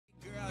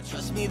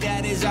Trust me,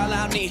 that is all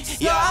I need.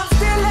 So I'm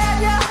still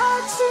at your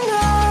heart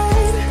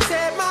tonight.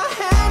 Take my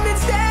hand and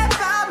stand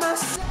by my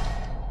side.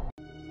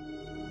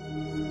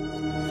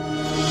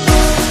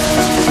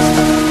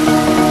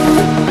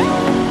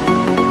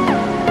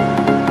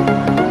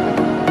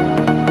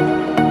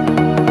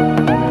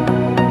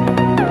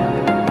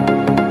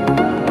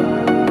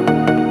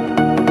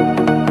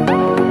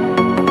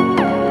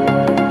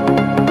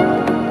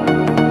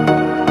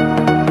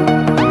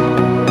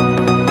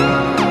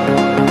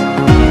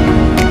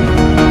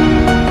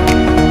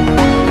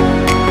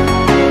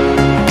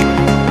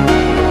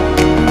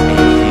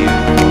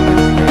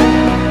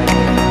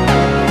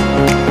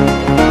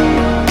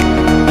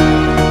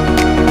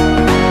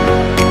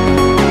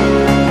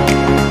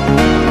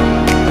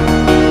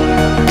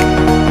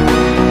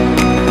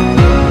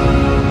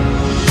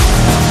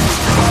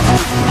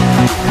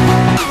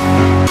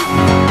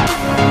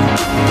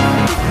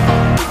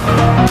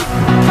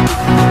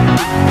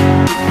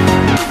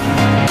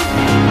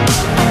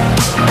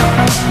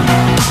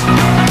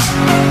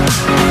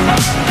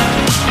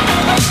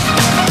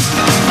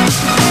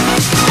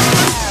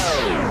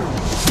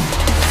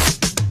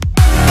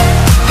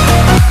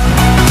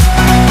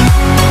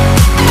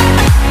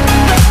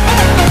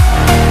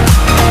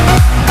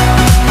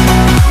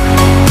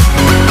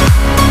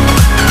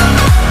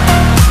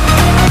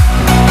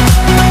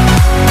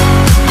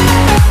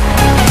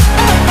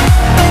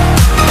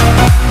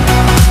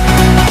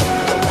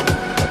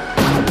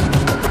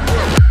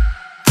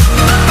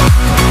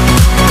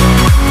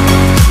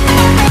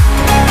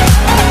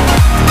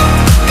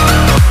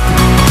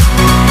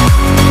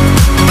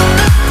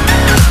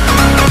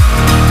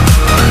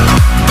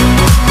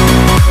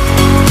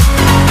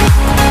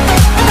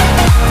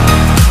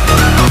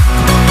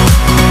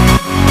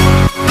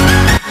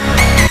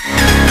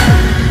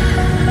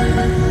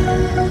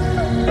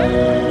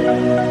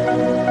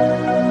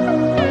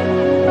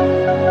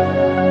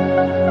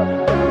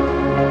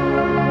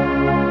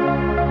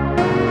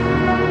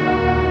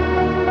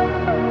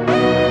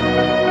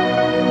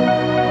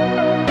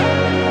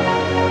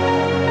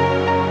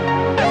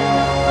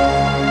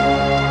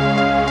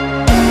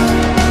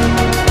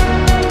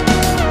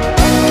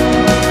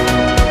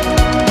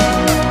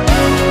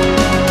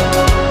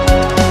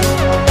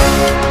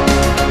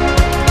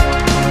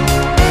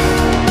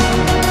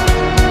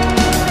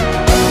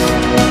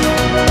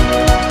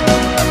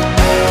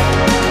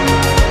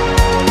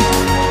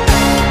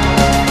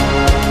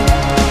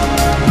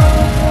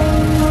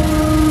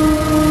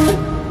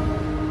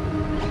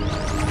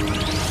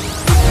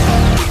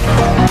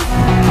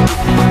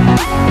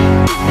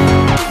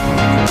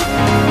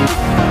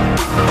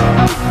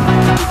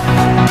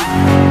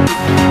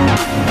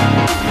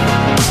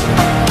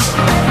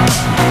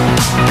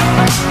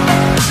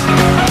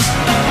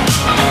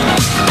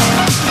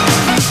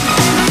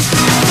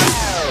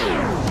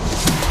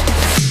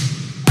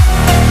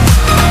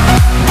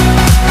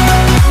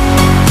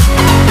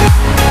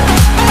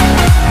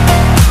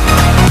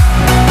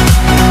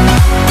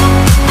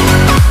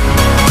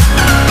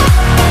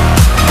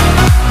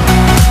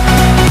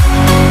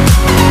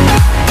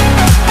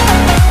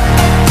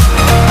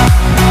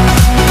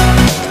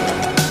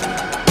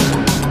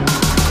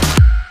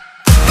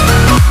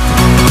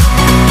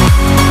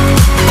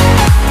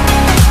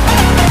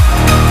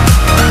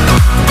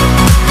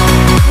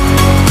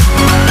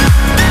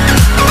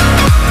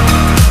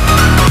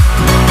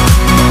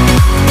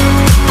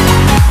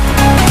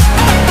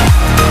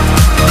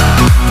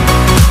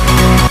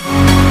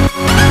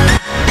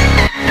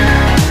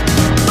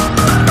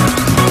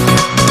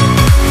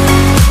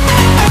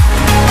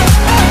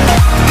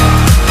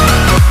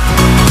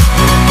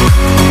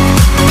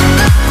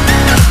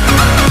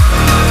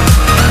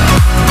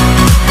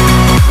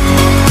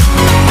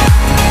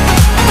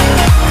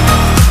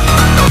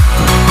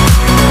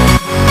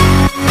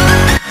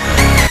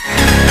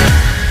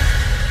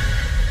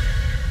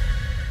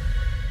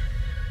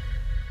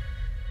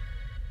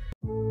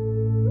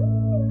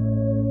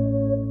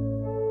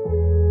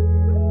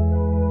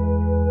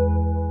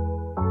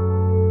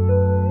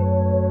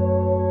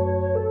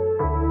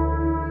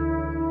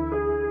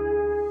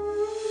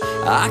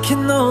 I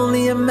can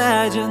only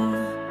imagine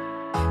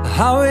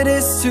how it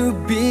is to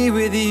be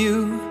with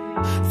you.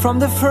 From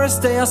the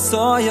first day I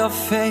saw your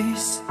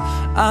face,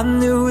 I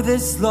knew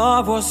this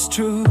love was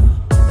true.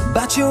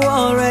 But you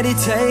already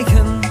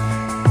taken,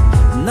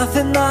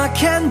 nothing I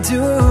can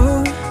do.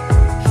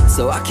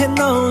 So I can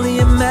only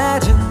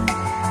imagine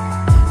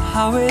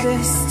how it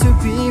is to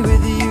be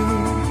with you.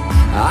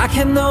 I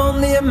can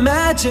only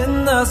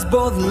imagine us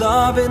both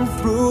loving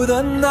through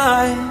the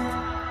night.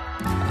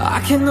 I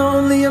can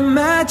only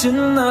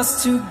imagine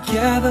us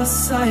together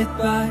side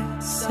by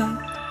side.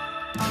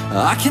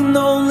 I can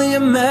only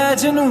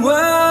imagine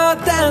we're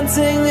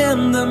dancing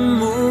in the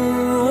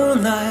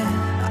moonlight.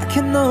 I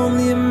can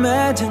only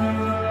imagine,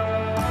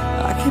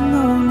 I can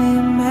only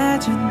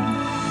imagine.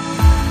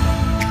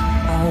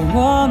 I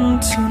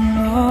want to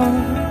know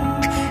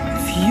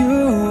if you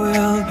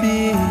will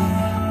be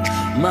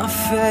my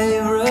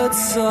favorite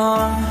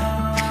song,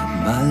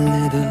 my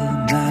little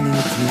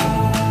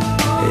melody.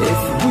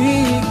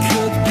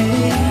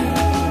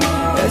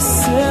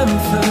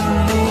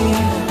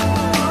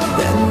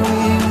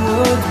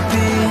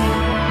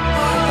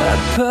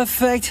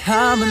 perfect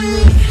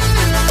harmony.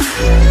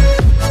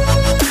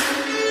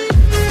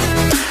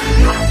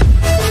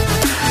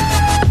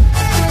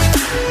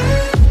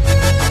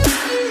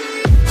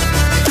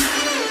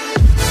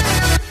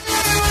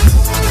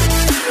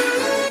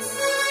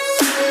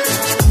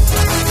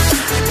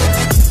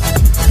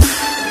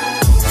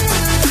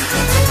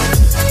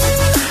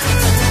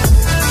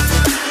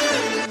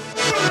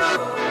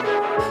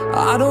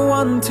 I don't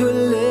want to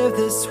live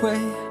this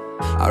way.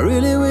 I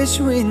really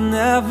wish we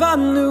never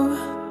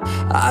knew.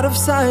 Out of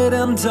sight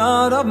and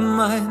out of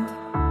mind,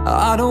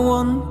 I don't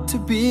want to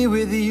be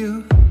with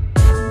you.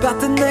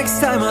 But the next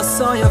time I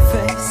saw your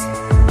face,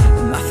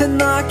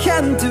 nothing I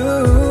can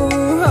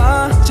do.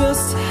 I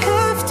just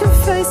have to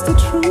face the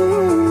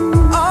truth.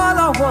 All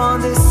I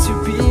want is to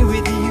be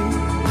with you.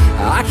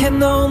 I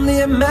can only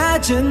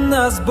imagine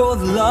us both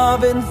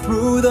loving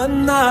through the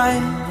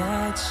night.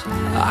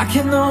 I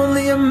can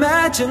only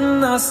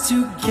imagine us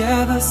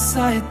together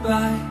side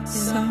by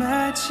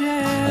side.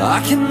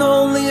 I can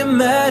only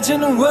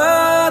imagine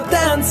we're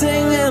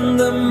dancing in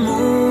the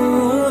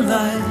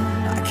moonlight.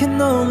 I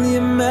can only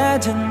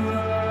imagine.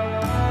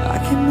 I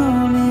can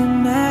only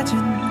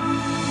imagine.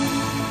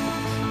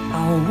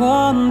 I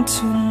want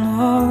to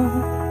know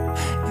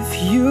if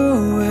you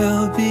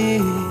will be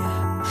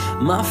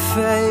my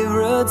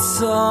favorite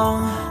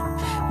song,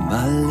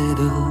 my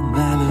little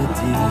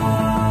melody.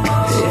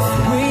 If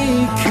we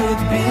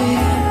could be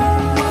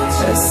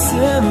a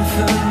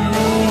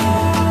symphony,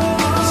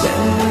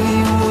 then we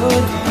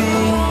would be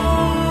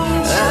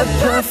a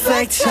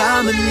perfect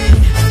harmony.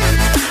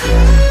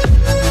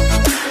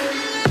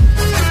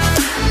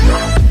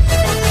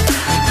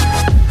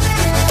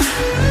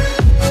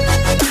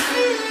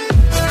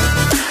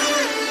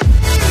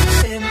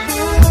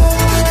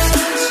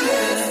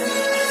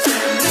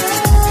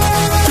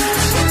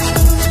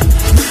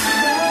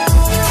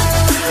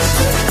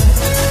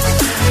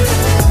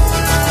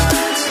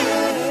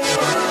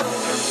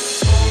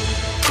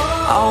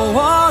 I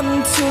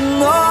want to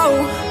know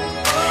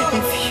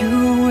if you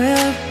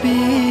will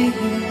be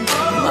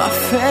my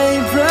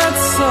favorite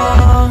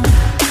song,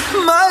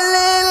 my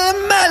little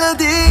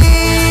melody.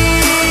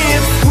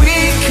 If we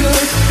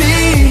could be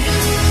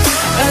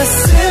a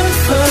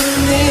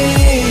symphony,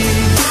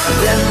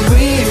 then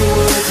we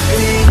would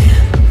be.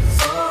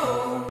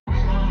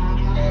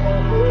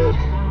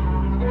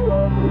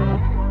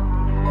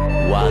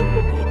 One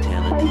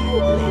eternity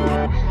later.